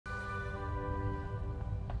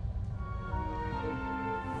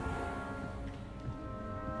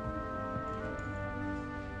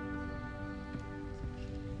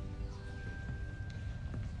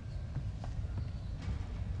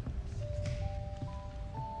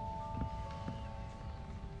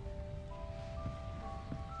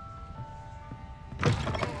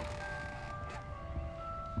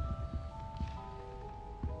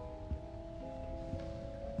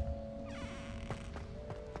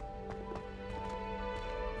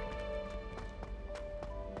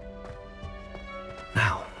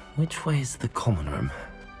Which way is the common room?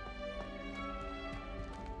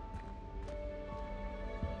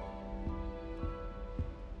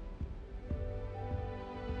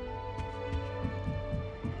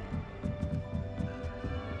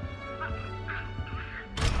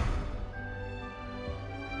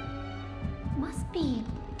 Must be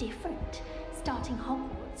different, starting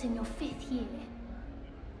Hogwarts in your 5th year.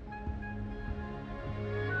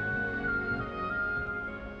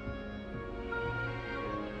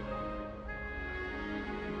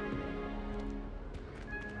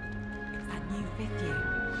 That new 5th year.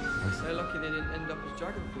 They're lucky they didn't end up as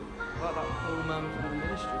dragon fruit, like that poor man from the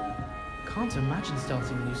ministry. Can't imagine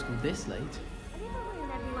starting a new school this late. A little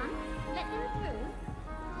room, everyone. Let them through.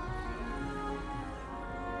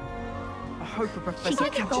 I hope a She professor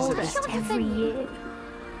gets catches her older this time. every year.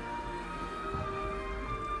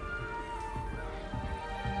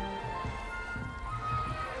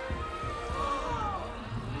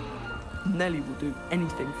 Nellie will do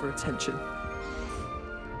anything for attention.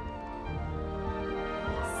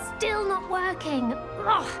 Still not working.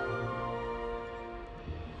 Ugh.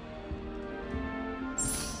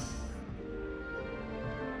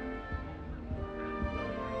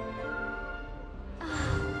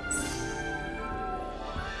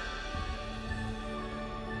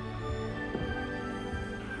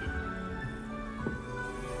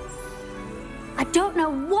 I don't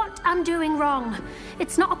know what I'm doing wrong.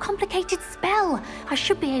 It's not a complicated spell. I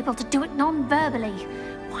should be able to do it non-verbally.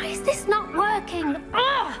 Why is this not working?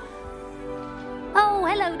 Ugh! Oh,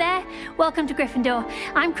 hello there. Welcome to Gryffindor.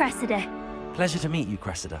 I'm Cressida. Pleasure to meet you,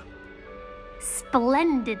 Cressida.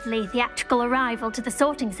 Splendidly theatrical arrival to the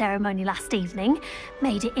sorting ceremony last evening.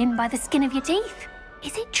 Made it in by the skin of your teeth.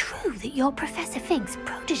 Is it true that you're Professor Fig's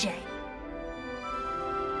protege?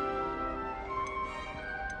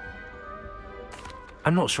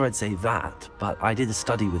 I'm not sure I'd say that, but I did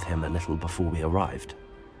study with him a little before we arrived.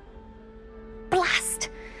 Blast!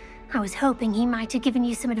 I was hoping he might have given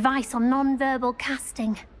you some advice on non-verbal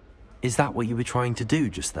casting. Is that what you were trying to do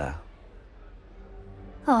just there?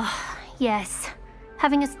 Oh, yes.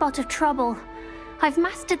 Having a spot of trouble. I've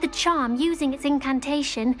mastered the charm using its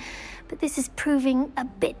incantation, but this is proving a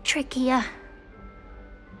bit trickier.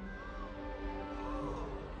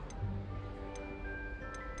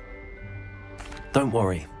 Don't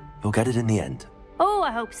worry, you'll get it in the end. Oh,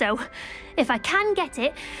 I hope so. If I can get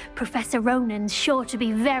it, Professor Ronan's sure to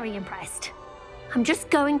be very impressed. I'm just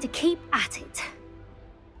going to keep at it.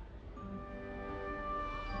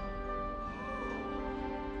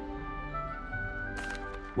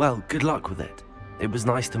 Well, good luck with it. It was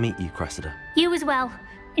nice to meet you, Cressida. You as well.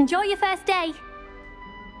 Enjoy your first day.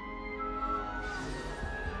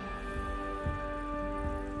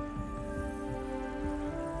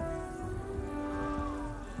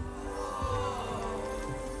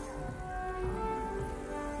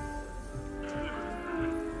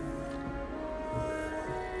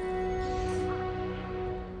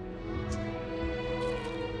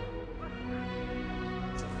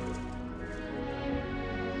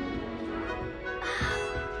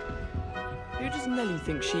 Who does Nellie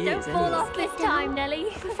think she Don't is, fall anyway? off this time,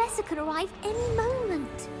 Nellie. The professor could arrive any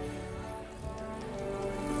moment.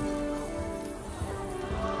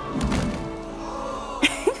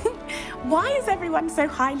 Why is everyone so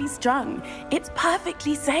highly strung? It's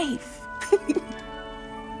perfectly safe.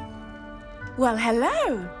 Well,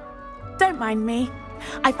 hello. Don't mind me.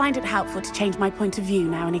 I find it helpful to change my point of view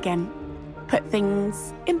now and again. Put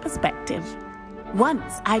things in perspective.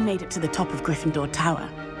 Once I made it to the top of Gryffindor Tower,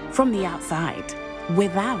 from the outside,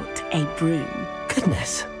 without a broom.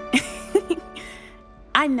 Goodness.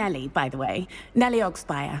 I'm Nellie, by the way. Nellie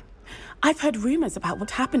Ogspire. I've heard rumors about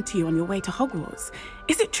what happened to you on your way to Hogwarts.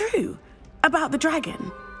 Is it true? About the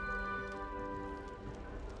dragon?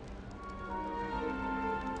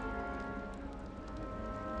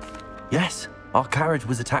 Yes, our carriage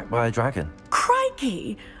was attacked by a dragon.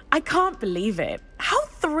 Crikey! I can't believe it. How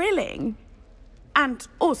thrilling! And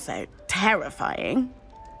also terrifying.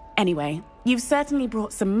 Anyway, you've certainly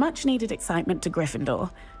brought some much-needed excitement to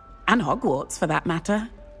Gryffindor. And Hogwarts, for that matter.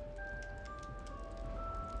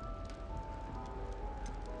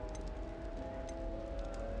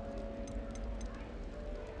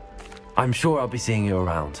 I'm sure I'll be seeing you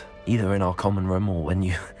around, either in our common room or when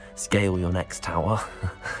you scale your next tower.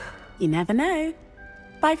 You never know.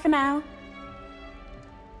 Bye for now.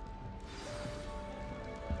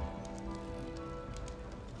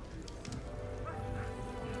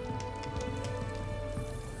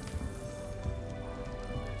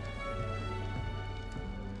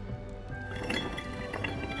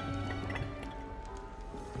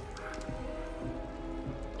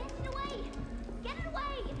 Get it away! Get it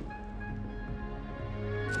away!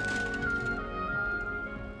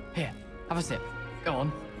 have a sip. Go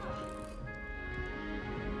on.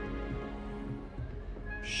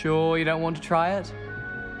 Sure you don't want to try it?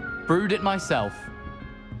 Brewed it myself.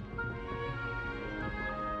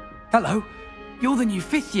 Hello, you're the new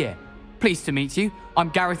 5th year. Pleased to meet you. I'm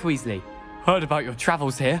Gareth Weasley. Heard about your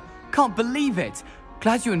travels here. Can't believe it.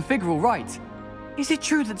 Glad you and Fig are all right. Is it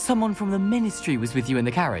true that someone from the Ministry was with you in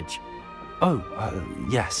the carriage? Oh,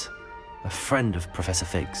 yes. A friend of Professor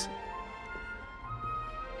Fig's.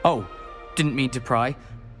 Oh, didn't mean to pry.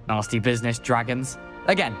 Nasty business, dragons.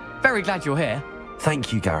 Again, very glad you're here.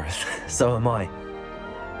 Thank you, Gareth. So am I.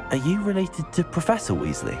 Are you related to Professor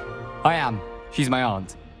Weasley? I am. She's my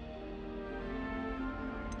aunt.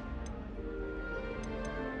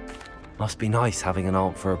 Must be nice having an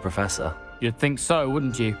aunt for a professor. You'd think so,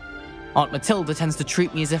 wouldn't you? Aunt Matilda tends to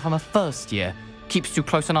treat me as if I'm a first year. Keeps too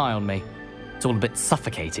close an eye on me. It's all a bit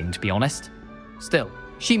suffocating, to be honest. Still,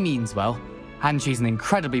 she means well. And she's an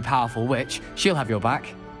incredibly powerful witch. She'll have your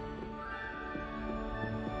back.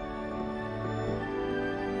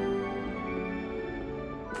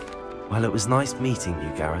 Well, it was nice meeting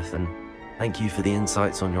you, Gareth, and thank you for the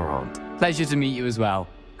insights on your aunt. Pleasure to meet you as well.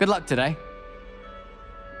 Good luck today.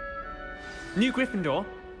 New Gryffindor.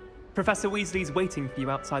 Professor Weasley's waiting for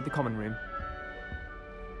you outside the common room.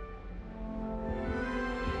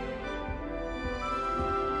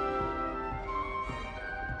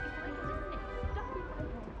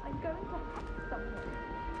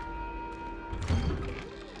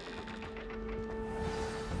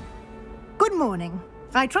 Good morning.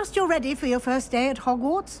 I trust you're ready for your first day at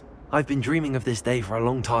Hogwarts? I've been dreaming of this day for a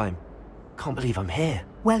long time. Can't believe I'm here.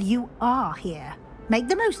 Well, you are here. Make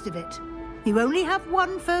the most of it. You only have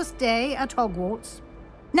one first day at Hogwarts.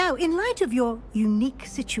 Now, in light of your unique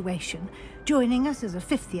situation, joining us as a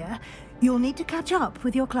 5th year, you'll need to catch up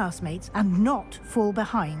with your classmates and not fall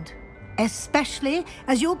behind. Especially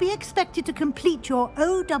as you'll be expected to complete your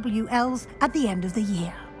OWLs at the end of the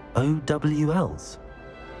year. OWLs?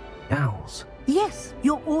 Owls? Yes,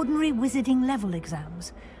 your ordinary wizarding level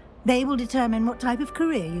exams. They will determine what type of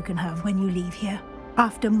career you can have when you leave here.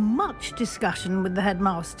 After much discussion with the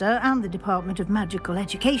headmaster and the Department of Magical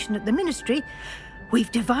Education at the Ministry,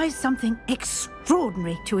 we've devised something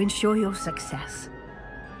extraordinary to ensure your success.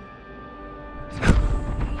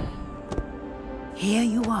 Here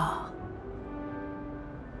you are.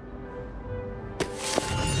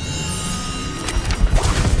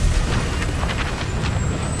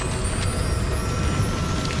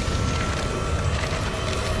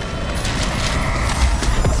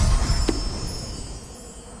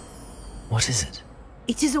 What is it?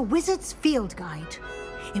 It is a wizard's field guide.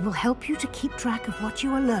 It will help you to keep track of what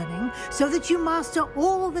you are learning so that you master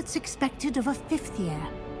all that's expected of a 5th year.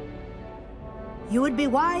 You would be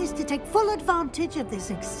wise to take full advantage of this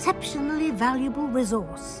exceptionally valuable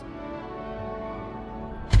resource.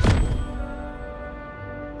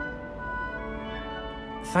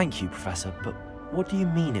 Thank you, Professor, but what do you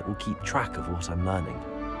mean it will keep track of what I'm learning?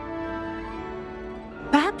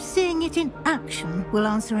 Perhaps seeing it in action will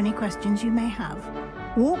answer any questions you may have.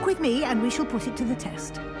 Walk with me and we shall put it to the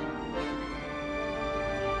test.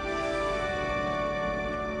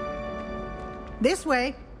 This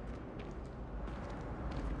way.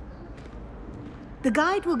 The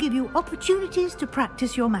guide will give you opportunities to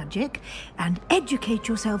practice your magic and educate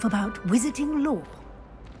yourself about wizarding lore.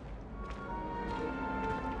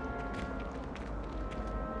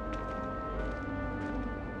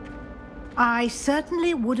 I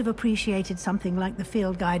certainly would have appreciated something like the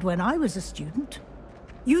field guide when I was a student.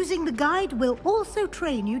 Using the guide will also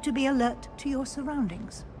train you to be alert to your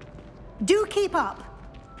surroundings. Do keep up!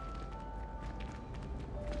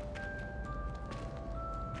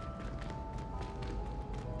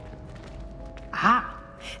 Ah,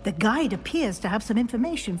 the guide appears to have some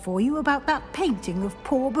information for you about that painting of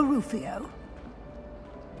poor Barufio.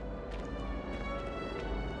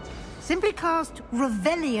 Simply cast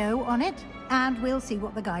Revelio on it, and we'll see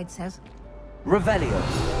what the guide says. Revelio.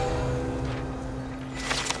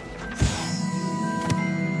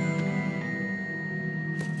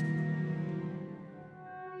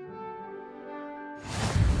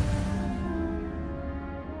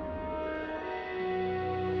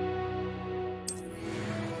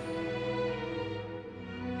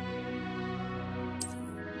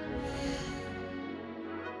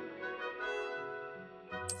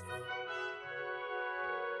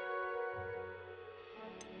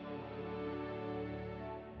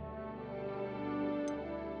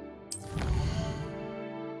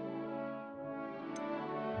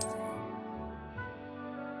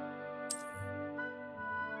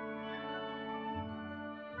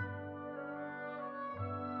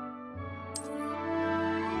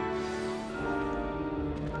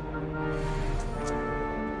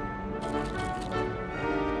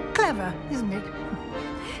 Clever, isn't it?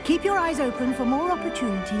 Keep your eyes open for more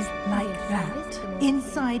opportunities like that,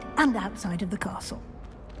 inside and outside of the castle.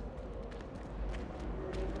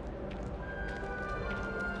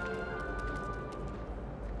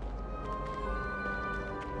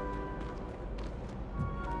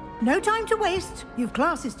 No time to waste. You've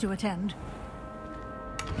classes to attend.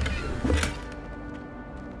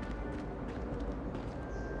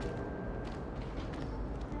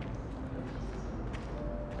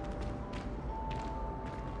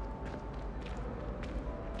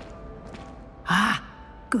 Ah,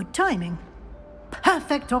 good timing.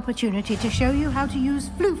 Perfect opportunity to show you how to use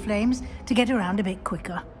flue flames to get around a bit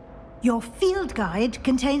quicker. Your field guide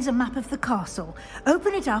contains a map of the castle.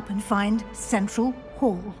 Open it up and find Central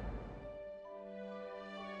Hall.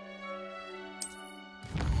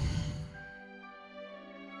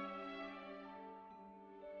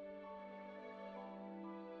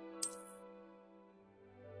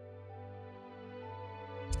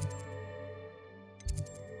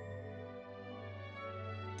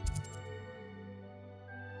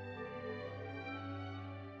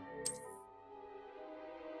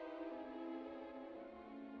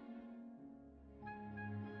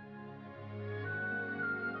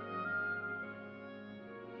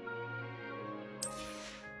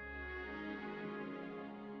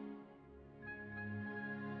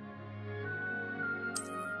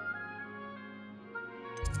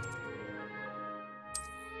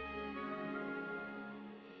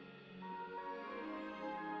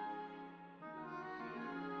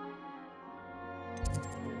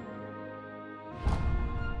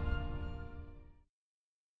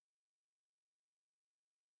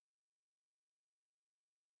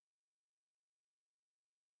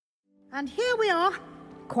 And here we are.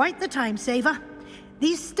 Quite the time saver.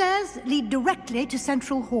 These stairs lead directly to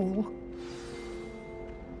Central Hall.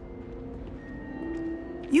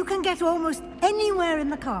 You can get almost anywhere in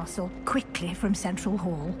the castle quickly from Central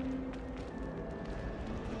Hall.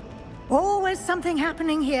 Always something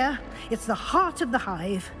happening here. It's the heart of the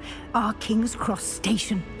hive. Our King's Cross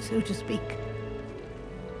station, so to speak.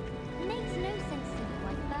 Makes no sense to me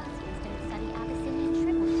why firsters don't study Abyssinian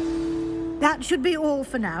tribal. That should be all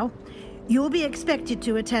for now. You'll be expected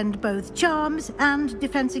to attend both Charms and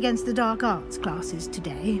Defense Against the Dark Arts classes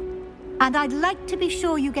today. And I'd like to be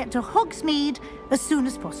sure you get to Hogsmeade as soon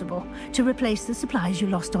as possible to replace the supplies you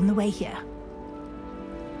lost on the way here.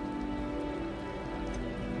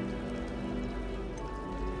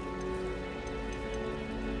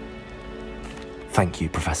 Thank you,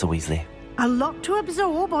 Professor Weasley. A lot to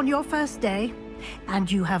absorb on your first day, and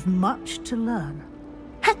you have much to learn.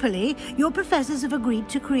 Happily, your professors have agreed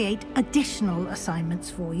to create additional assignments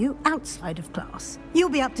for you outside of class. You'll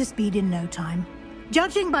be up to speed in no time.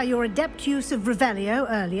 Judging by your adept use of Revelio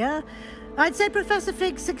earlier, I'd say Professor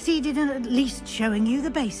Fig succeeded in at least showing you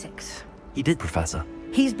the basics. He did, Professor.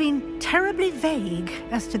 He's been terribly vague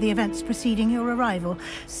as to the events preceding your arrival,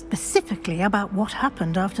 specifically about what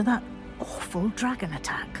happened after that awful dragon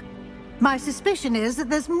attack. My suspicion is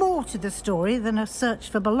that there's more to the story than a search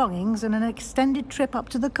for belongings and an extended trip up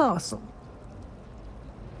to the castle.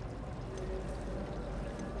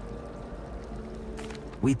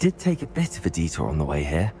 We did take a bit of a detour on the way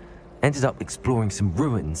here. Ended up exploring some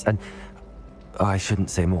ruins and... I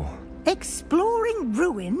shouldn't say more. Exploring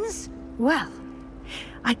ruins? Well,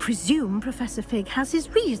 I presume Professor Fig has his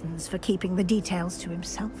reasons for keeping the details to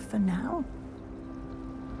himself for now.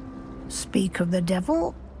 Speak of the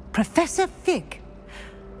devil, Professor Fig.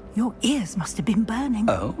 Your ears must have been burning.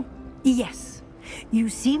 Oh? Yes. You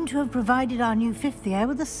seem to have provided our new fifth year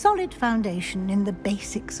with a solid foundation in the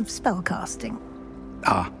basics of spellcasting.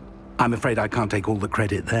 Ah, I'm afraid I can't take all the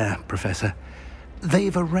credit there, Professor.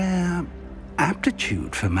 They've a rare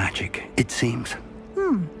aptitude for magic, it seems.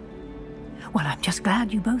 Well, I'm just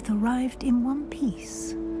glad you both arrived in one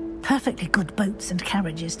piece. Perfectly good boats and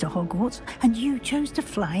carriages to Hogwarts, and you chose to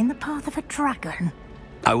fly in the path of a dragon.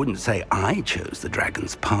 I wouldn't say I chose the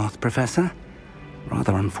dragon's path, Professor.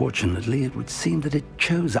 Rather unfortunately, it would seem that it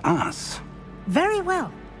chose us. Very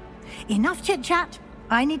well. Enough chit-chat.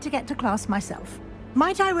 I need to get to class myself.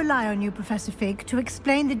 Might I rely on you, Professor Fig, to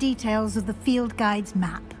explain the details of the field guide's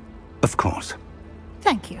map? Of course.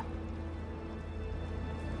 Thank you.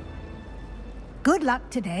 Good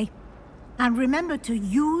luck today. And remember to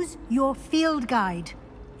use your field guide.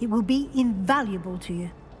 It will be invaluable to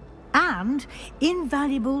you. And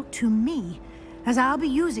invaluable to me, as I'll be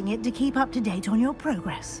using it to keep up to date on your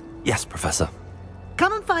progress. Yes, Professor.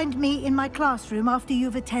 Come and find me in my classroom after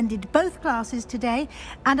you've attended both classes today,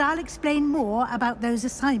 and I'll explain more about those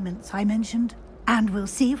assignments I mentioned. And we'll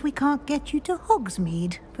see if we can't get you to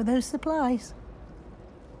Hogsmeade for those supplies.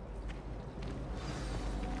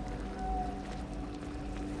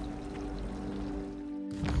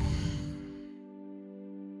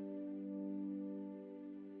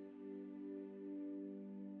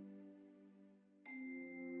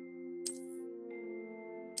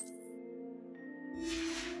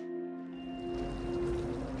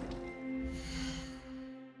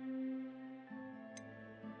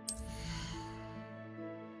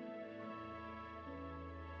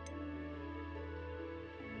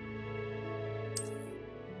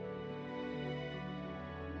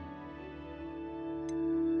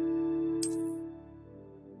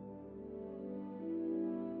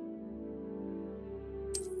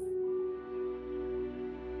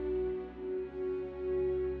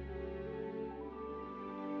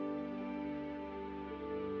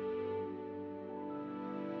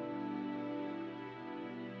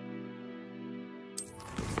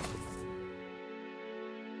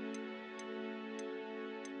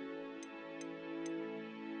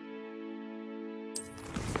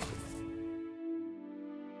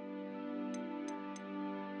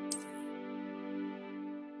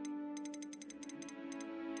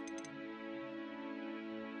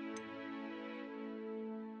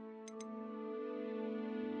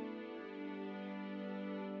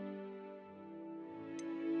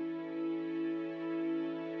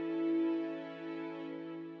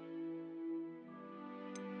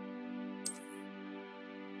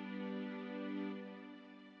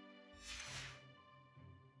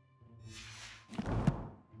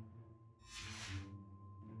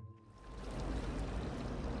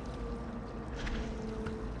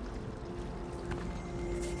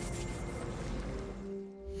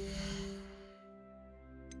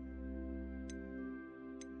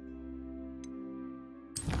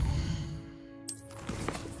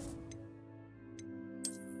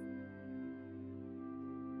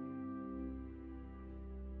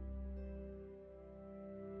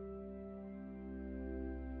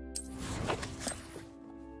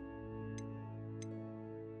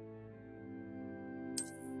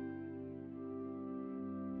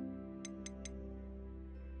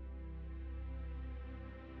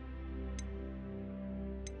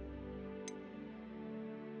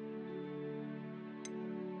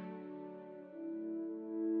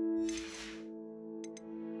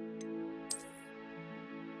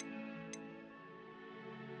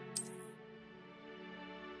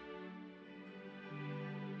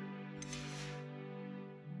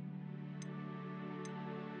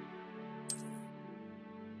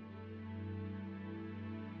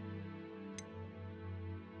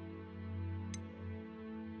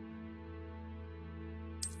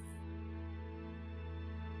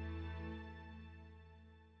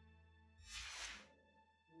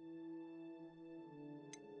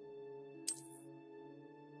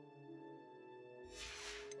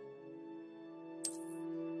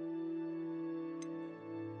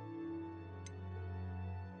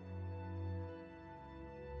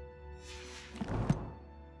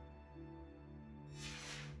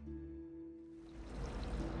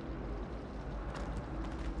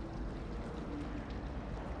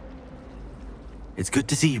 It's good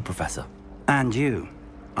to see you, Professor. And you.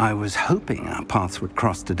 I was hoping our paths would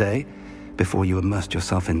cross today, before you immersed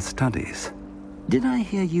yourself in studies. Did I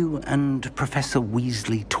hear you and Professor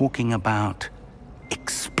Weasley talking about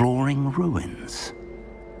exploring ruins?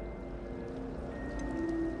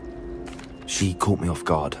 She caught me off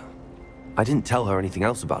guard. I didn't tell her anything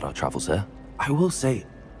else about our travels here. I will say,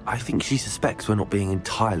 I think she suspects we're not being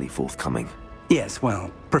entirely forthcoming. Yes,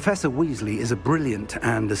 well, Professor Weasley is a brilliant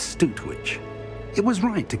and astute witch. It was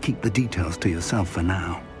right to keep the details to yourself for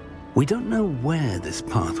now. We don't know where this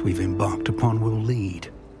path we've embarked upon will lead.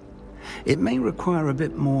 It may require a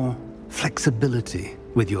bit more flexibility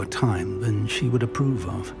with your time than she would approve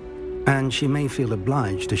of. And she may feel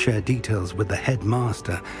obliged to share details with the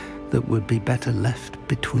headmaster that would be better left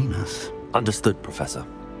between us. Understood, Professor.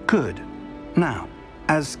 Good. Now,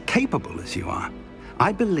 as capable as you are,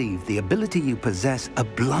 I believe the ability you possess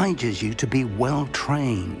obliges you to be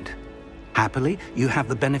well-trained. Happily, you have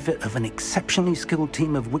the benefit of an exceptionally skilled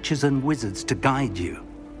team of witches and wizards to guide you.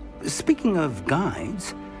 Speaking of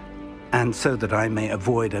guides, and so that I may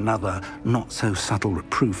avoid another not-so-subtle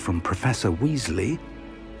reproof from Professor Weasley,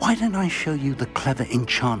 why don't I show you the clever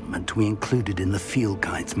enchantment we included in the field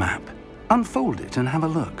guide's map? Unfold it and have a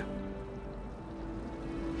look.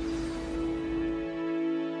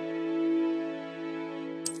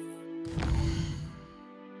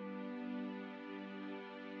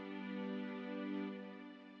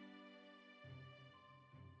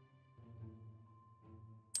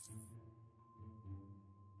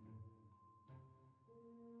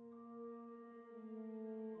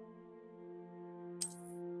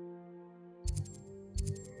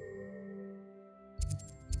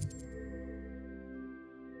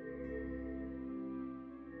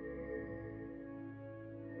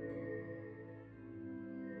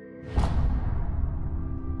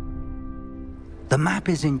 The map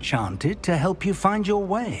is enchanted to help you find your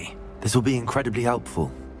way. This will be incredibly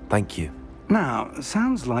helpful. Thank you. Now,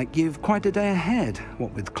 sounds like you've quite a day ahead,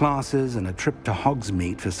 what with classes and a trip to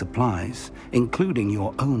Hogsmeade for supplies, including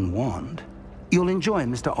your own wand. You'll enjoy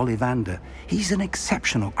Mr. Ollivander. He's an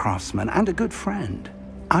exceptional craftsman and a good friend.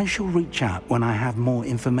 I shall reach out when I have more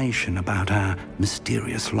information about our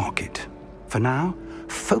mysterious locket. For now,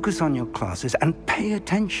 focus on your classes and pay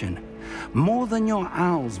attention. More than your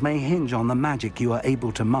owls may hinge on the magic you are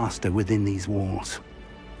able to master within these walls.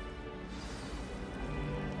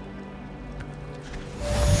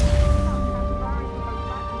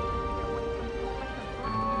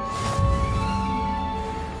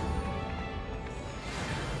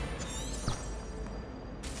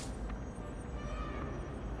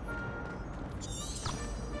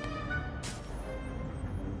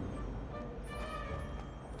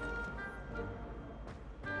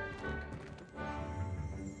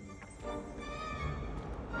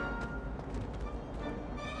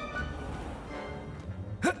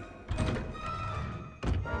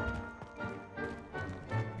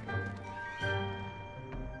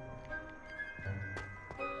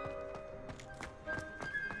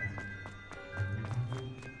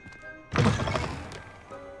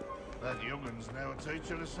 That young'un's now a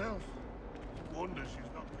teacher herself. Wonder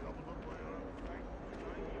she's not covered up by her own fact.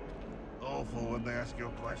 Awful when they ask you a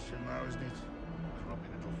question now, isn't it? Croppy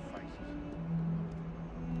little faces.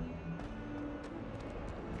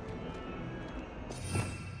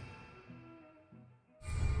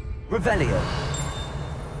 Revelio.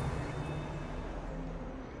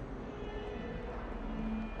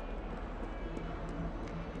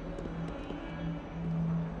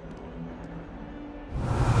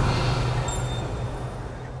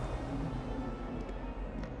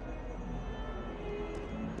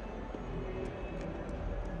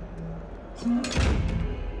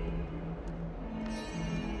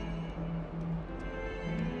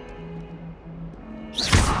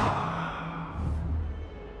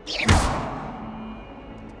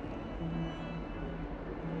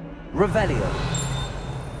 Revelio.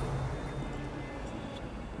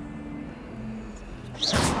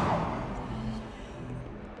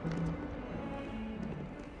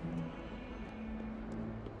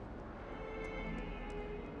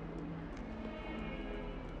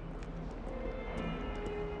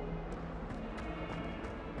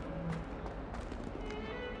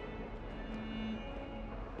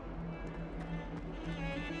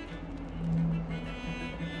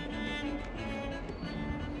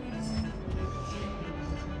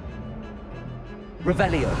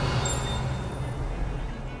 Revelio.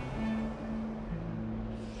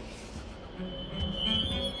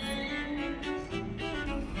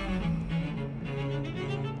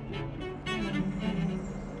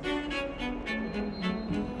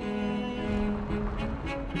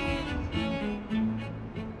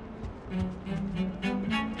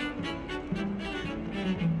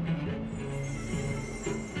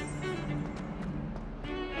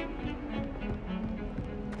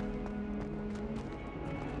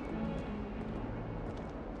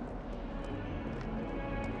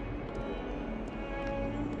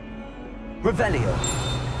 Revelio.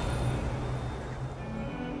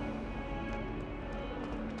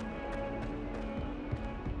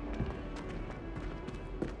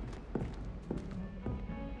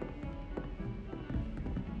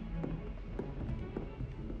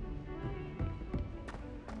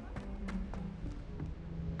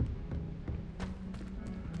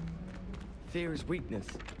 Fear is weakness.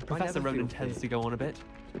 Professor Ronan tends to go on a bit.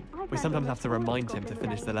 We sometimes have to remind him to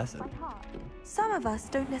finish the lesson. Some of us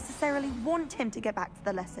don't necessarily want him to get back to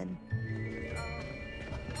the lesson.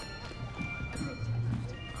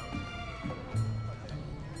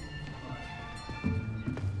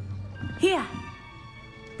 Here.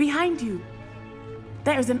 Behind you.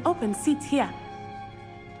 There is an open seat here.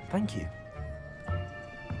 Thank you.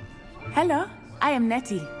 Hello, I am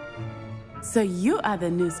Nettie. So you are the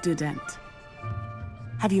new student.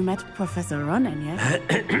 Have you met Professor Ronan yet?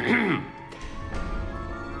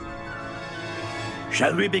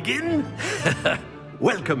 Shall we begin?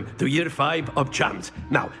 Welcome to Year 5 of Charms.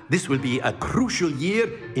 Now, this will be a crucial year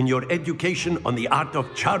in your education on the art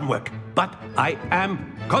of charm work, but I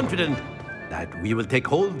am confident that we will take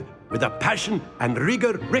hold with the passion and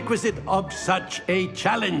rigor requisite of such a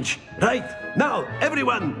challenge. Right, now,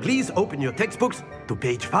 everyone, please open your textbooks to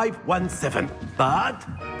page 517. But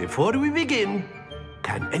before we begin,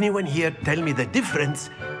 can anyone here tell me the difference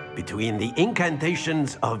between the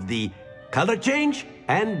incantations of the color change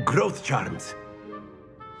and growth charms?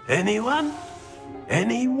 Anyone?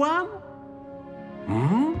 Anyone?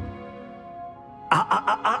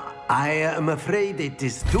 I am afraid it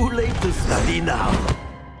is too late to study now.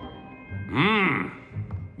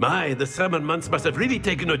 My, the summer months must have really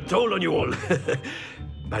taken a toll on you all.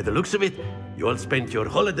 By the looks of it, you all spent your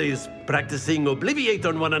holidays practicing Obliviate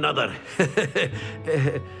on one another.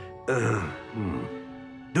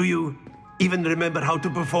 Do you even remember how to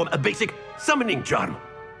perform a basic summoning charm?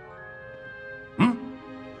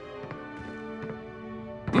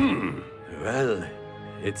 Well,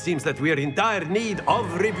 it seems that we are in dire need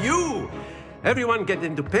of review. Everyone get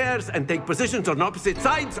into pairs and take positions on opposite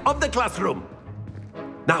sides of the classroom.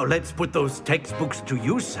 Now let's put those textbooks to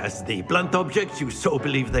use as the blunt objects you so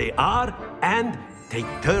believe they are, and take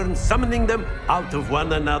turns summoning them out of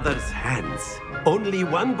one another's hands. Only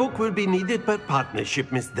one book will be needed per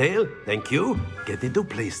partnership, Miss Dale. Thank you. Get into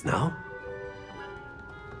place now.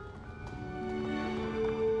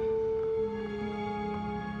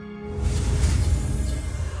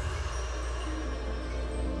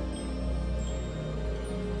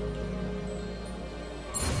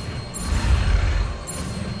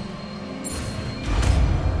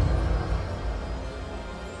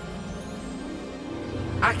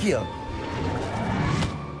 Accio.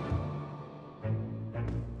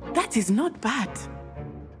 That is not bad.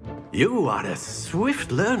 You are a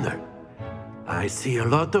swift learner. I see a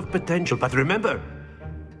lot of potential, but remember,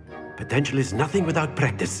 potential is nothing without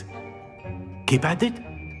practice. Keep at it.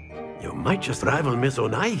 You might just rival Miss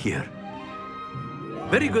Onai here.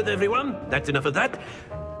 Very good, everyone. That's enough of that.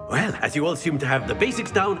 Well, as you all seem to have the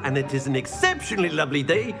basics down, and it is an exceptionally lovely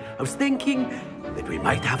day, I was thinking that we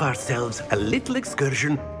might have ourselves a little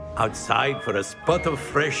excursion outside for a spot of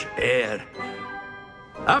fresh air.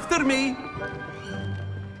 After me!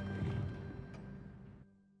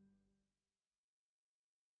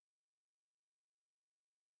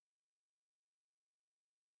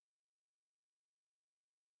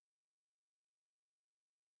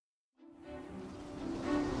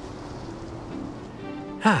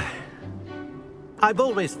 I've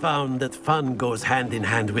always found that fun goes hand in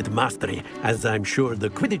hand with mastery, as I'm sure the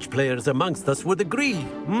Quidditch players amongst us would agree,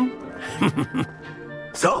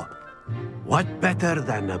 So, what better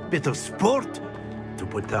than a bit of sport to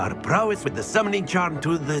put our prowess with the summoning charm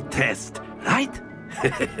to the test, right?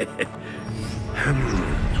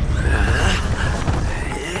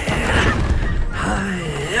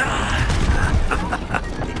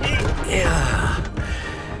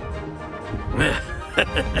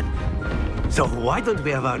 So why don't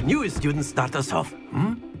we have our newest student start us off?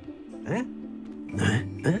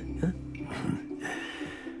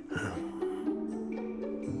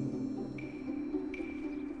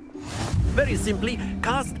 Very simply,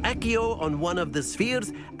 cast Accio on one of the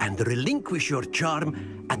spheres and relinquish your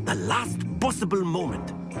charm at the last possible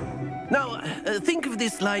moment. Now, think of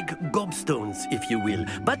this like gobstones, if you will,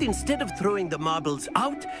 but instead of throwing the marbles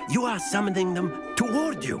out, you are summoning them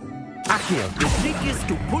toward you. Accio, the trick is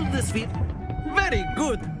to pull the sphere. Very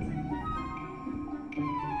good.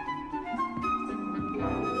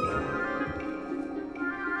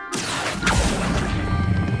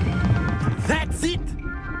 That's it.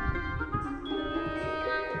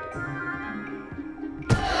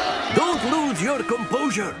 Don't lose your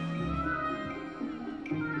composure.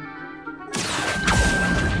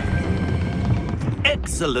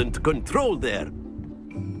 Excellent control there.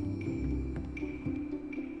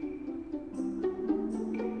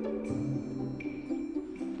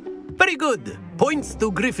 Very good. Points to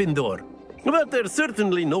Gryffindor. But there's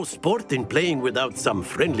certainly no sport in playing without some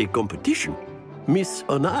friendly competition. Miss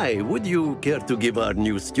Onai, would you care to give our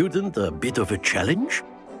new student a bit of a challenge?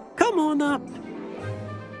 Come on up.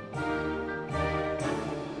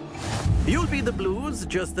 You'll be the blues,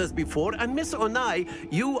 just as before, and Miss Onai,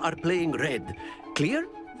 you are playing red. Clear?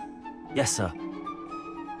 Yes, sir.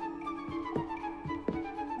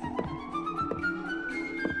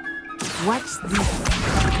 Watch this.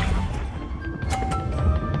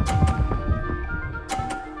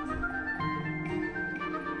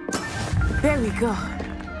 There we go.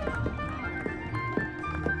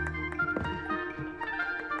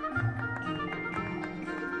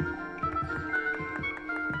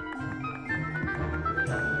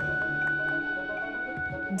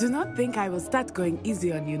 Do not think I will start going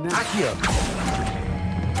easy on you now. Accio!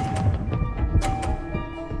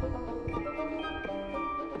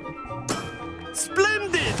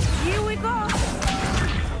 Splendid! Here we go.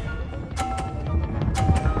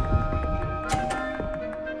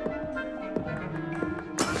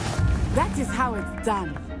 That is how it's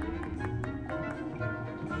done.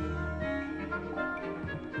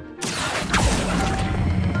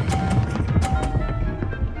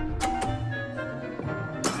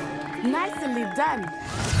 Nicely done.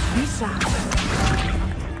 Be sharp.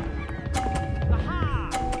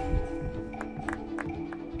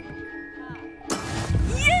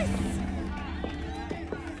 Yes!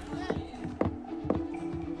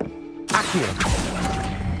 Accio!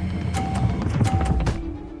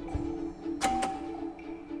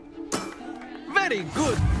 Very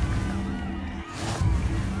good.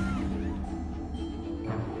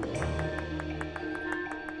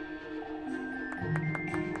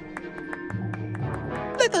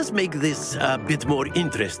 Let us make this a bit more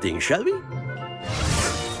interesting, shall we?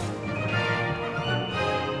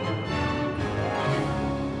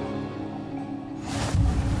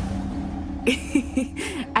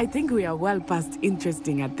 I think we are well past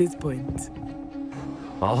interesting at this point.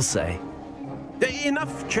 I'll say.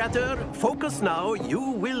 Enough chatter. Focus now.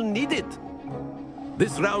 You will need it.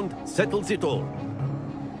 This round settles it all.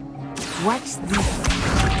 Watch this.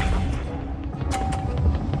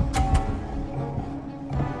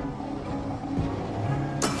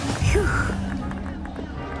 Phew.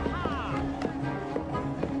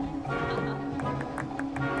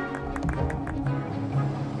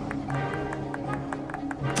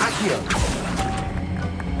 Accio!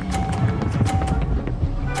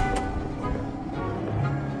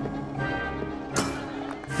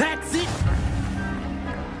 That's it.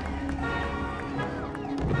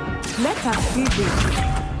 Let us see this.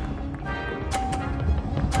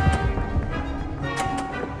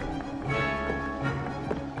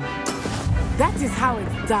 That is how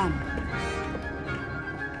it's done.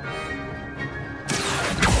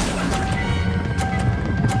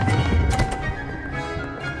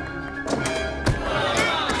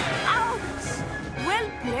 Ouch! Well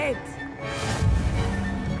played.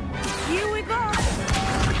 Here we go.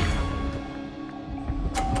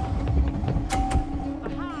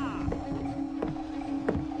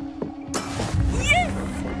 Yes!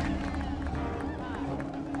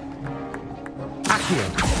 Accio!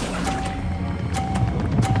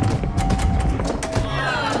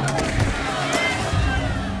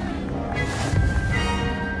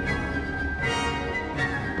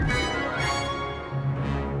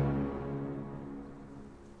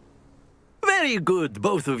 Very good,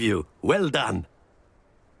 both of you. Well done.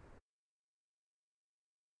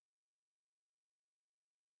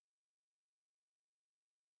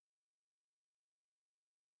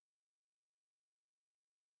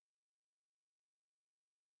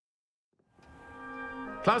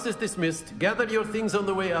 Class is dismissed. Gather your things on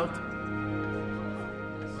the way out.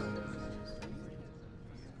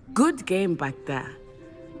 Good game back there.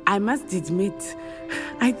 I must admit,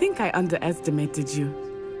 I think I underestimated you.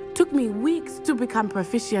 Took me weeks to become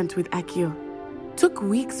proficient with Accio. Took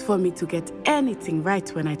weeks for me to get anything right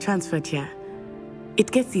when I transferred here.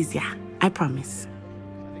 It gets easier, I promise.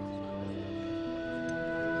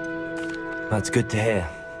 That's good to hear.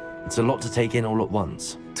 It's a lot to take in all at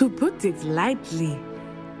once. To put it lightly,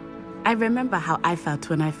 I remember how I felt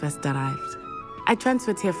when I first arrived. I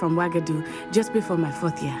transferred here from Wagadu just before my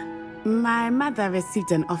 4th year. My mother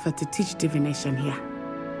received an offer to teach divination here.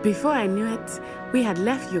 Before I knew it, we had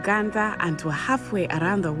left Uganda and were halfway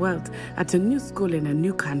around the world at a new school in a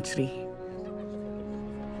new country.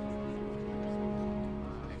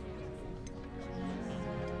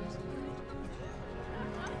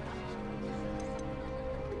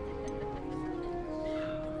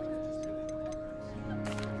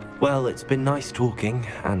 Well, it's been nice talking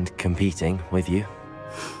and competing with you.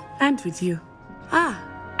 And with you. Ah,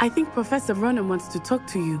 I think Professor Ronan wants to talk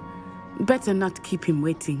to you. Better not keep him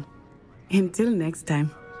waiting. Until next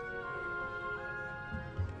time.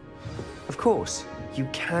 Of course, you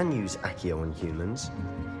can use Accio on humans,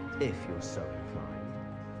 if you're so inclined.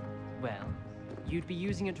 Well, you'd be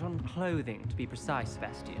using it on clothing, to be precise,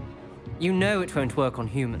 Sebastian. You know it won't work on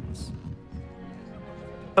humans.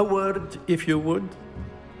 A word, if you would.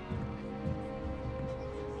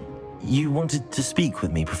 You wanted to speak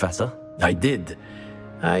with me, Professor? I did.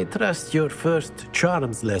 I trust your first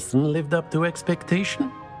charms lesson lived up to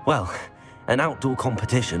expectation? Well, an outdoor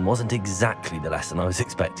competition wasn't exactly the lesson I was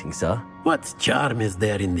expecting, sir. What charm is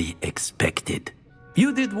there in the expected?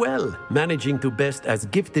 You did well, managing to best as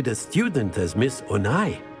gifted a student as Miss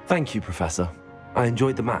Onai. Thank you, Professor. I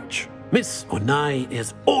enjoyed the match. Miss Onai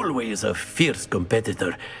is always a fierce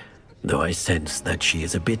competitor, though I sense that she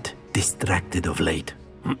is a bit distracted of late.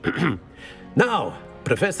 Now,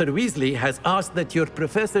 Professor Weasley has asked that your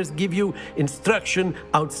professors give you instruction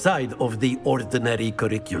outside of the ordinary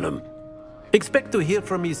curriculum. Expect to hear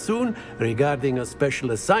from me soon regarding a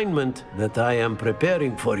special assignment that I am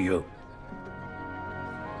preparing for you.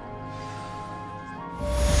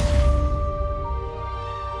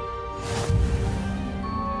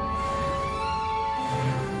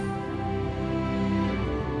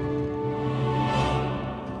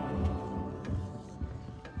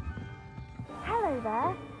 Hello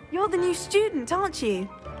there. You're the new student, aren't you?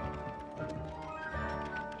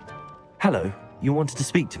 Hello, you wanted to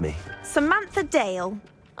speak to me? Samantha Dale.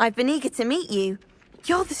 I've been eager to meet you.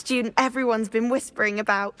 You're the student everyone's been whispering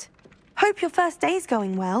about. Hope your first day's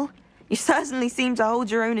going well. You certainly seem to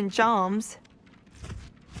hold your own in charms.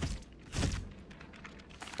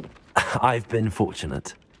 I've been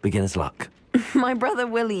fortunate. Beginner's luck. My brother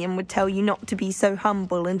William would tell you not to be so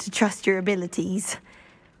humble and to trust your abilities.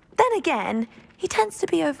 Then again, he tends to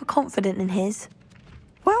be overconfident in his.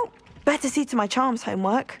 Well, better see to my charms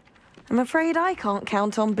homework. I'm afraid I can't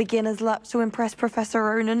count on beginner's luck to impress Professor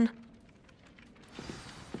Ronan.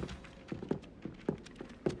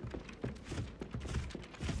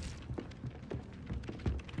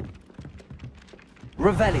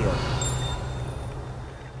 Revelio.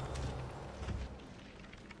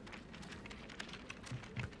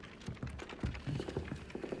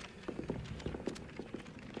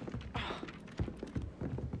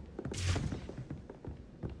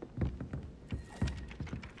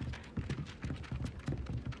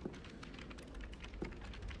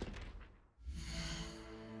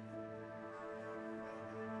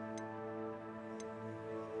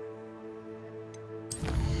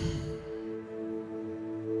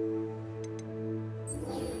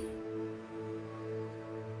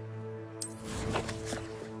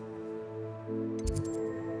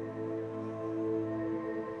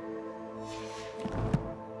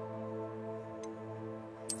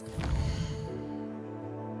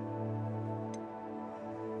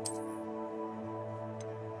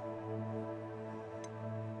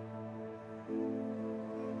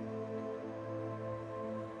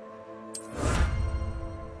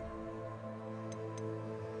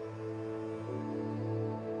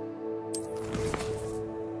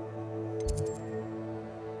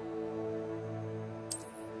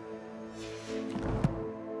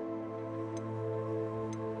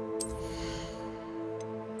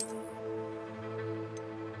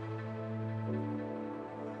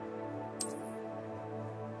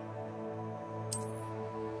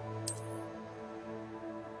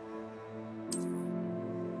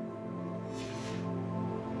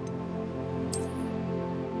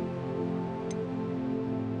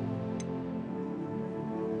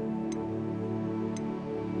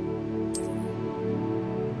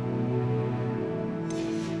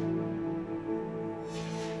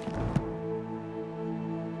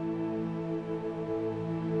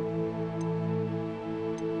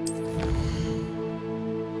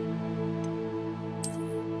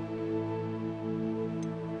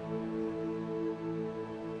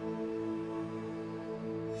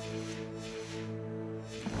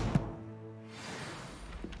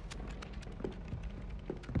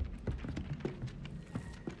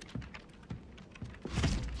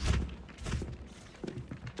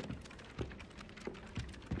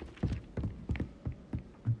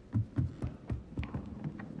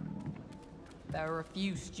 There are a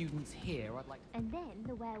few students here I'd like to... And then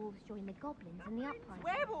the werewolves joined the goblins in the uprising.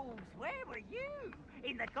 Werewolves, where were you?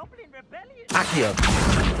 In the Goblin Rebellion?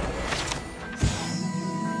 Accio.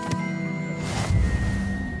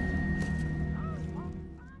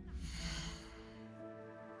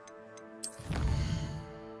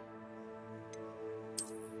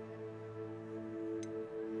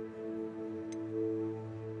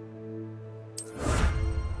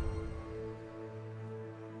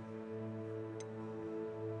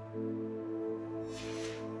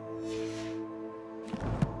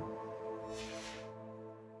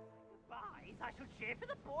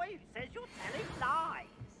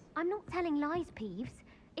 telling lies, Peeves.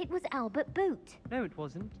 It was Albert Boot. No, it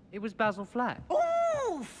wasn't. It was Basil Flack.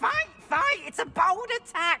 Ooh, fight! It's a bold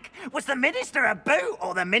attack! Was the Minister a boot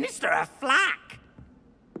or the Minister a flack?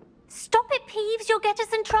 Stop it, Peeves. You'll get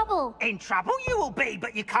us in trouble. In trouble you will be,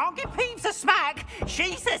 but you can't give Peeves a smack.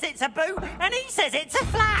 She says it's a boot, and he says it's a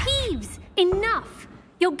flack. Peeves, enough.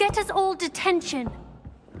 You'll get us all detention.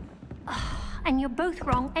 And you're both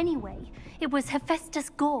wrong anyway. It was Hephaestus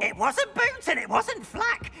Gore. It wasn't boot and it wasn't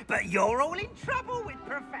flack, but you're all in trouble with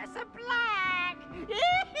Professor Black.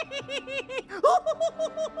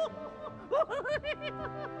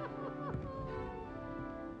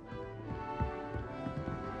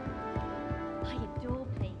 I adore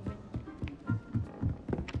Peeves.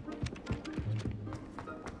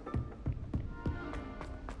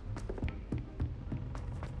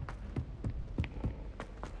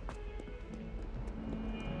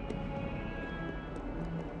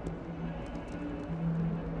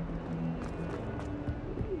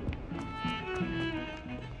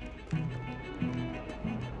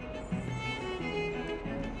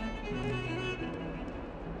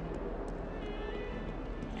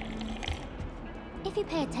 If you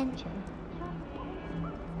pay attention.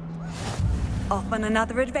 Off on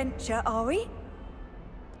another adventure, are we?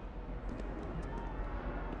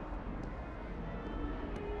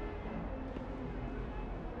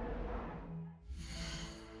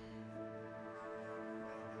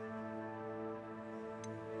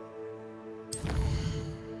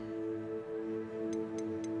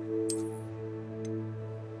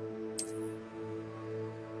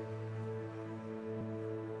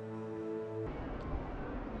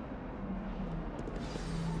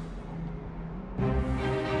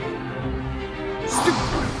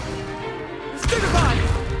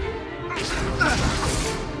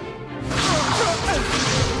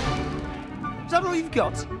 Is that all you've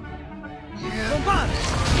got?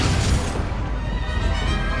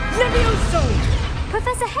 Levioso!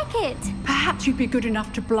 Professor Hecat! Perhaps you'd be good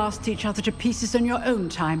enough to blast each other to pieces in your own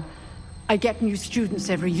time. I get new students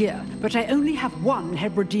every year, but I only have one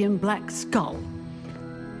Hebridean black skull.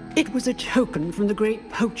 It was a token from the Great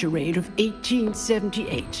Poacher Raid of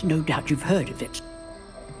 1878. No doubt you've heard of it.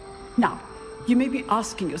 Now, you may be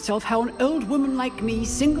asking yourself how an old woman like me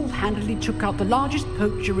single-handedly took out the largest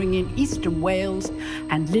poacher ring in eastern Wales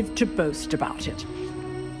and lived to boast about it.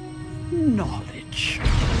 Knowledge.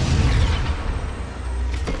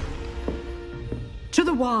 To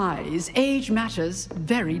the wise, age matters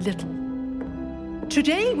very little.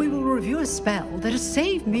 Today we will review a spell that has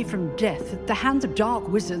saved me from death at the hands of dark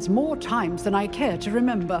wizards more times than I care to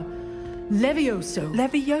remember. Levioso.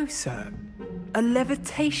 Levioso? A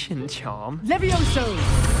levitation charm? Levioso!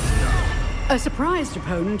 A surprised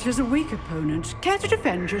opponent is a weak opponent. Care to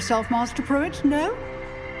defend yourself, Master Pruitt? No?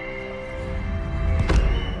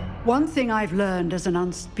 One thing I've learned as an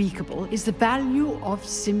unspeakable is the value of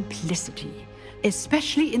simplicity,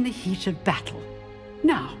 especially in the heat of battle.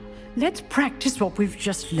 Now, let's practice what we've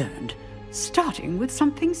just learned, starting with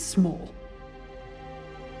something small.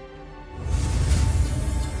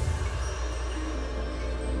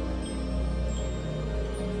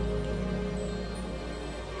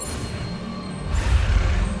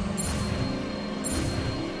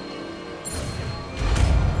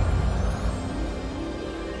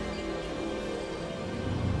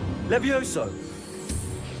 Levioso!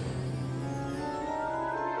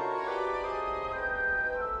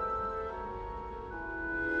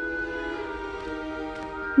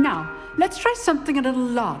 Now, let's try something a little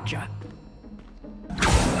larger.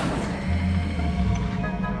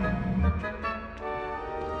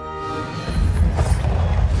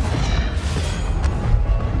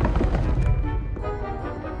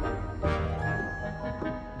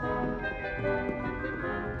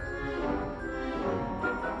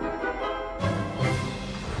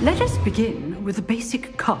 Let us begin with a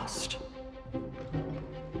basic cast.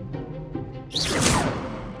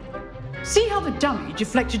 See how the dummy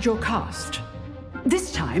deflected your cast?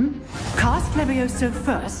 This time, cast Levioso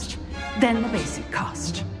first, then the basic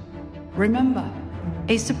cast. Remember,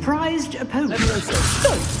 a surprised opponent.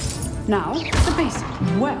 Levioso. Good. Now, the basic.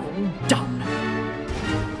 Well done.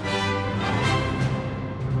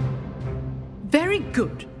 Very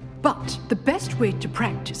good. But the best way to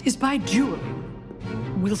practice is by dueling.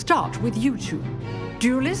 We'll start with you two.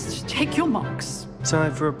 Duelists, take your marks.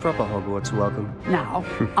 Time for a proper Hogwarts welcome. Now,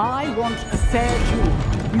 I want a fair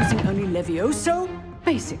duel, using only Levioso,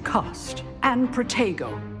 basic cast, and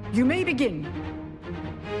Protego. You may begin.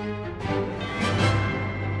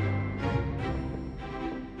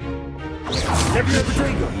 Levio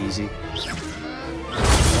Protego! Easy.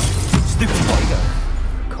 Stupid Protego!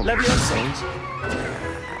 Levioso!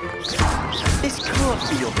 This can't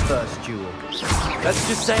be your first duel. Let's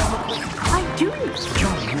just say I'm a... I do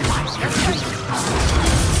enjoy my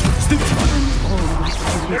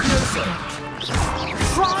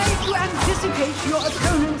Try to anticipate your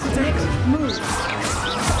opponent's next move.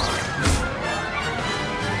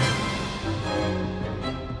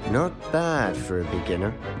 Not bad for a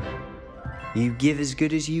beginner. You give as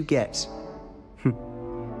good as you get.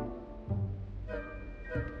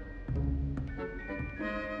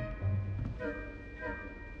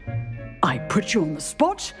 I put you on the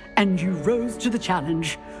spot, and you rose to the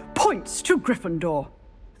challenge. Points to Gryffindor.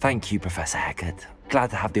 Thank you, Professor Hecat.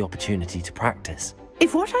 Glad to have the opportunity to practice.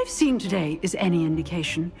 If what I've seen today is any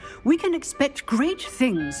indication, we can expect great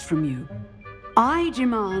things from you. I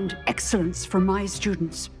demand excellence from my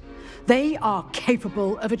students. They are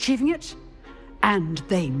capable of achieving it, and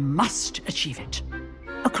they must achieve it.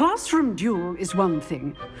 A classroom duel is one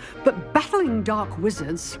thing, but battling dark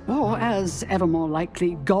wizards, or as ever more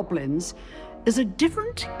likely, goblins, is a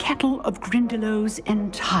different kettle of Grindylows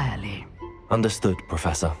entirely. Understood,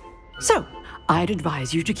 Professor. So, I'd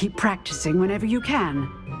advise you to keep practicing whenever you can.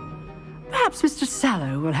 Perhaps Mr.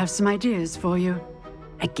 Sallow will have some ideas for you.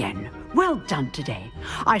 Again, well done today.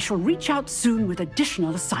 I shall reach out soon with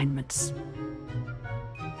additional assignments.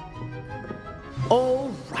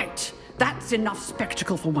 All right. That's enough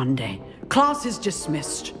spectacle for one day. Class is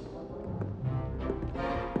dismissed.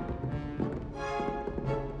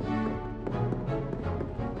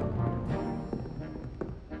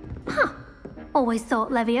 Huh. Always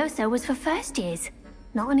thought Levioso was for first years.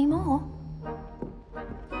 Not anymore.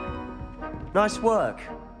 Nice work.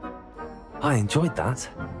 I enjoyed that.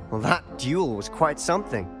 Well, that duel was quite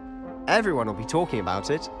something. Everyone will be talking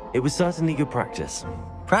about it. It was certainly good practice.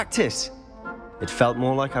 Practice? It felt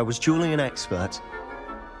more like I was dueling an expert.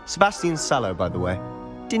 Sebastian Sallow, by the way.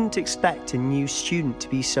 Didn't expect a new student to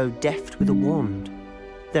be so deft with a wand.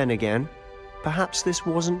 Then again, perhaps this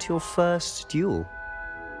wasn't your first duel.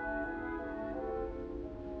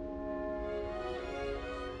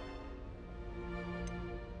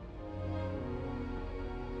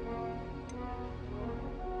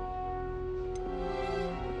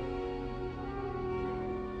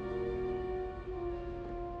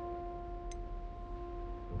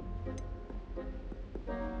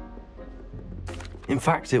 In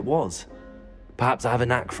fact, it was. Perhaps I have a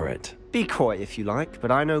knack for it. Be coy if you like, but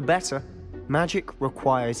I know better. Magic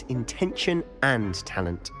requires intention and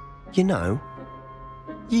talent. You know,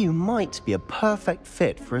 you might be a perfect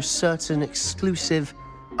fit for a certain exclusive,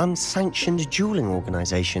 unsanctioned dueling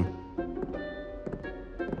organization.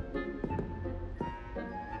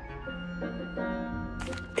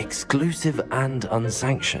 Exclusive and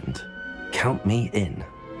unsanctioned. Count me in.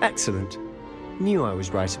 Excellent. Knew I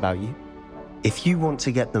was right about you. If you want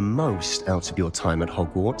to get the most out of your time at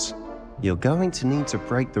Hogwarts, you're going to need to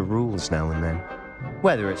break the rules now and then.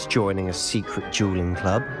 Whether it's joining a secret dueling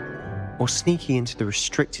club, or sneaking into the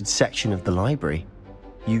restricted section of the library,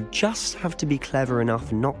 you just have to be clever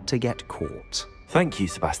enough not to get caught. Thank you,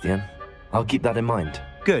 Sebastian. I'll keep that in mind.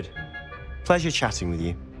 Good. Pleasure chatting with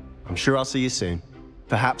you. I'm sure I'll see you soon.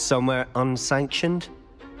 Perhaps somewhere unsanctioned?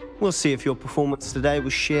 We'll see if your performance today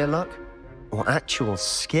was sheer luck, or actual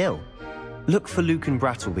skill. Look for Luke and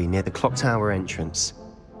Brattleby near the clock tower entrance.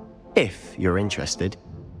 If you're interested.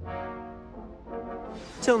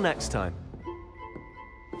 Till next time.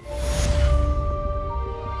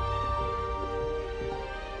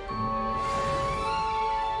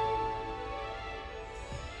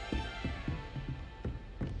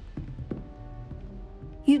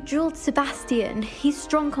 You dueled Sebastian. He's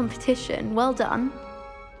strong competition. Well done.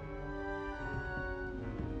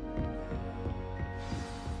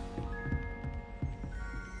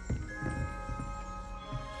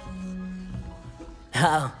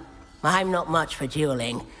 Oh, I'm not much for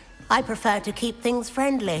dueling. I prefer to keep things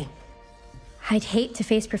friendly. I'd hate to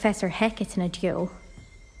face Professor Hecat in a duel.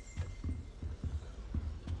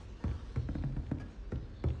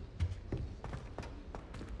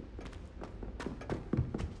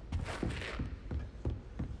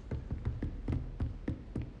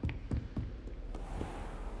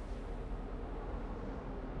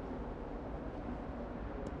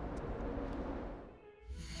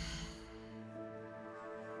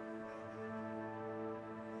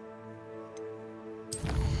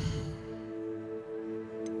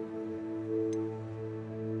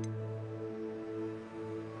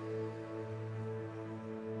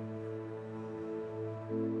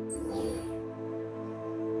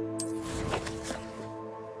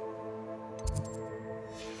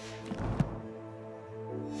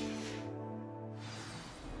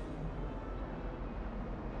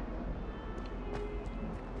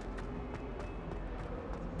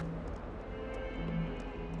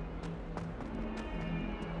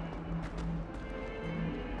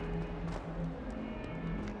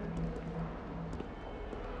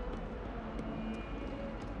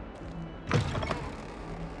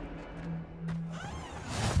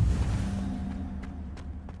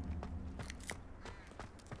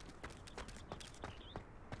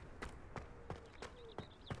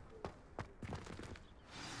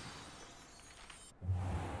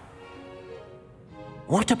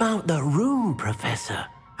 What about the room, Professor?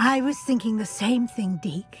 I was thinking the same thing,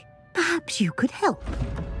 Deke. Perhaps you could help.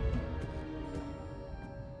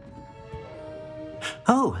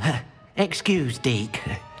 Oh, excuse, Deke.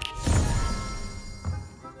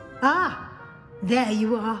 Ah, there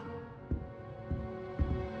you are.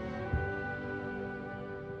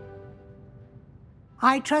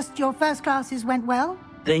 I trust your first classes went well?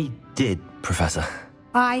 They did, Professor.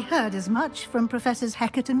 I heard as much from Professors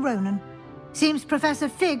Hecat and Ronan. Seems Professor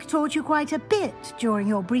Fig taught you quite a bit during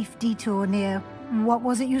your brief detour near... what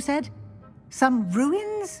was it you said? Some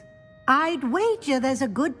ruins? I'd wager there's a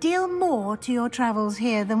good deal more to your travels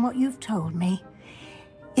here than what you've told me.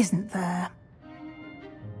 Isn't there?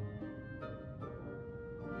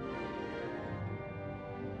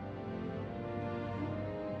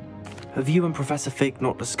 Have you and Professor Fig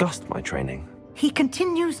not discussed my training? He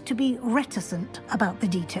continues to be reticent about the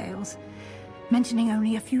details, mentioning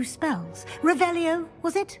only a few spells. Revelio,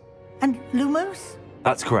 was it? And Lumos?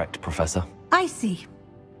 That's correct, Professor. I see.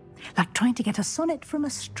 Like trying to get a sonnet from a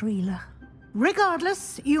streeler.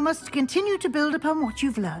 Regardless, you must continue to build upon what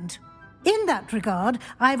you've learned. In that regard,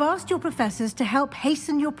 I've asked your professors to help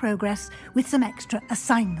hasten your progress with some extra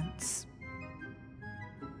assignments.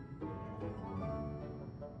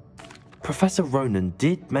 Professor Ronan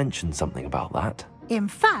did mention something about that. In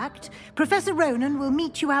fact, Professor Ronan will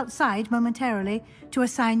meet you outside momentarily to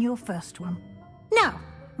assign your first one. Now,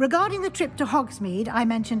 regarding the trip to Hogsmeade I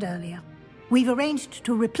mentioned earlier, we've arranged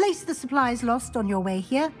to replace the supplies lost on your way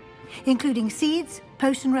here, including seeds,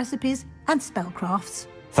 potion recipes, and spellcrafts.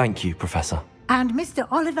 Thank you, Professor. And Mr.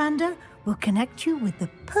 Ollivander will connect you with the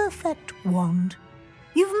perfect wand.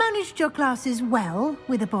 You've managed your classes well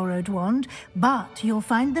with a borrowed wand, but you'll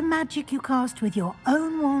find the magic you cast with your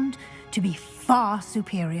own wand to be far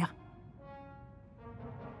superior.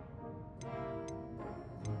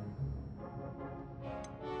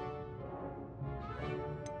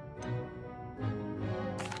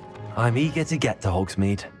 I'm eager to get to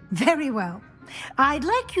Hogsmeade. Very well. I'd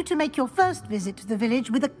like you to make your first visit to the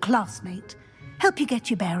village with a classmate. Help you get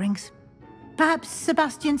your bearings. Perhaps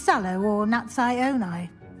Sebastian Sallow or Natsai Onai.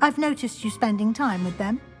 I've noticed you spending time with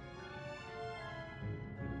them.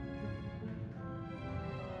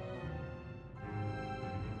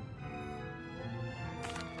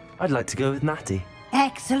 I'd like to go with Natty.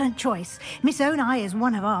 Excellent choice. Miss Onai is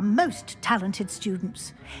one of our most talented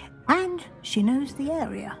students. And she knows the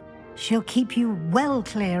area. She'll keep you well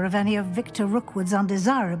clear of any of Victor Rookwood's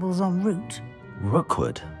undesirables en route.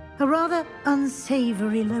 Rookwood? A rather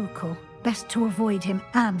unsavoury local. Best to avoid him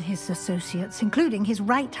and his associates, including his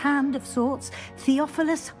right hand of sorts,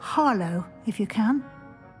 Theophilus Harlow, if you can.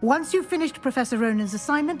 Once you've finished Professor Ronan's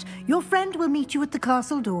assignment, your friend will meet you at the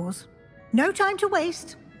castle doors. No time to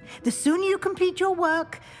waste. The sooner you complete your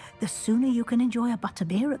work, the sooner you can enjoy a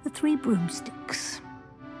butterbeer at the Three Broomsticks.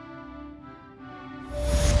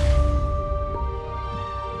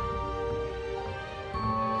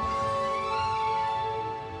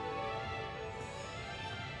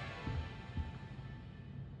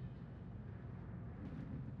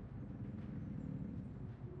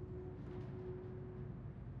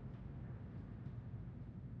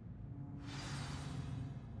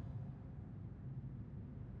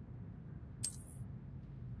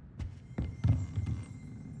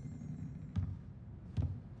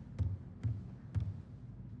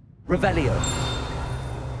 Revelio.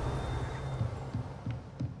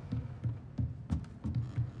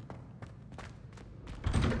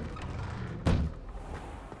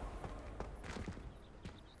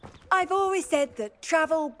 I've always said that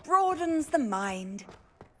travel broadens the mind.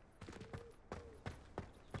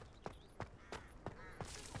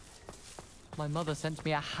 My mother sent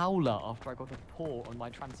me a howler after I got a paw on my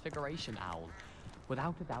transfiguration owl.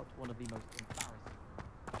 Without a doubt, one of the most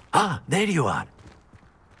embarrassing. Ah, there you are.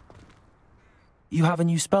 You have a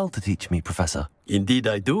new spell to teach me, Professor. Indeed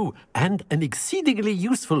I do, and an exceedingly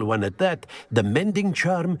useful one at that, the mending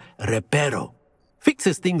charm Reparo.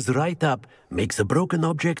 Fixes things right up, makes a broken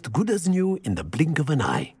object good as new in the blink of an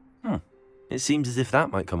eye. It seems as if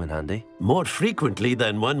that might come in handy. More frequently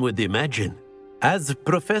than one would imagine. As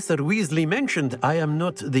Professor Weasley mentioned, I am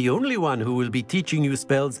not the only one who will be teaching you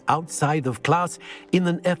spells outside of class in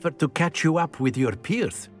an effort to catch you up with your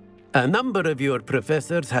peers. A number of your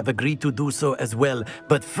professors have agreed to do so as well,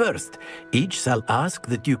 but first, each shall ask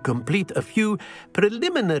that you complete a few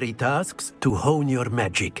preliminary tasks to hone your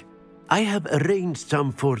magic. I have arranged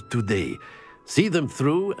some for today. See them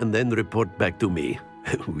through and then report back to me.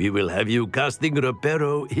 We will have you casting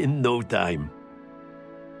Reparo in no time.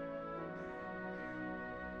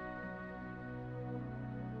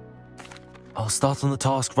 I'll start on the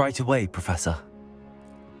task right away, Professor.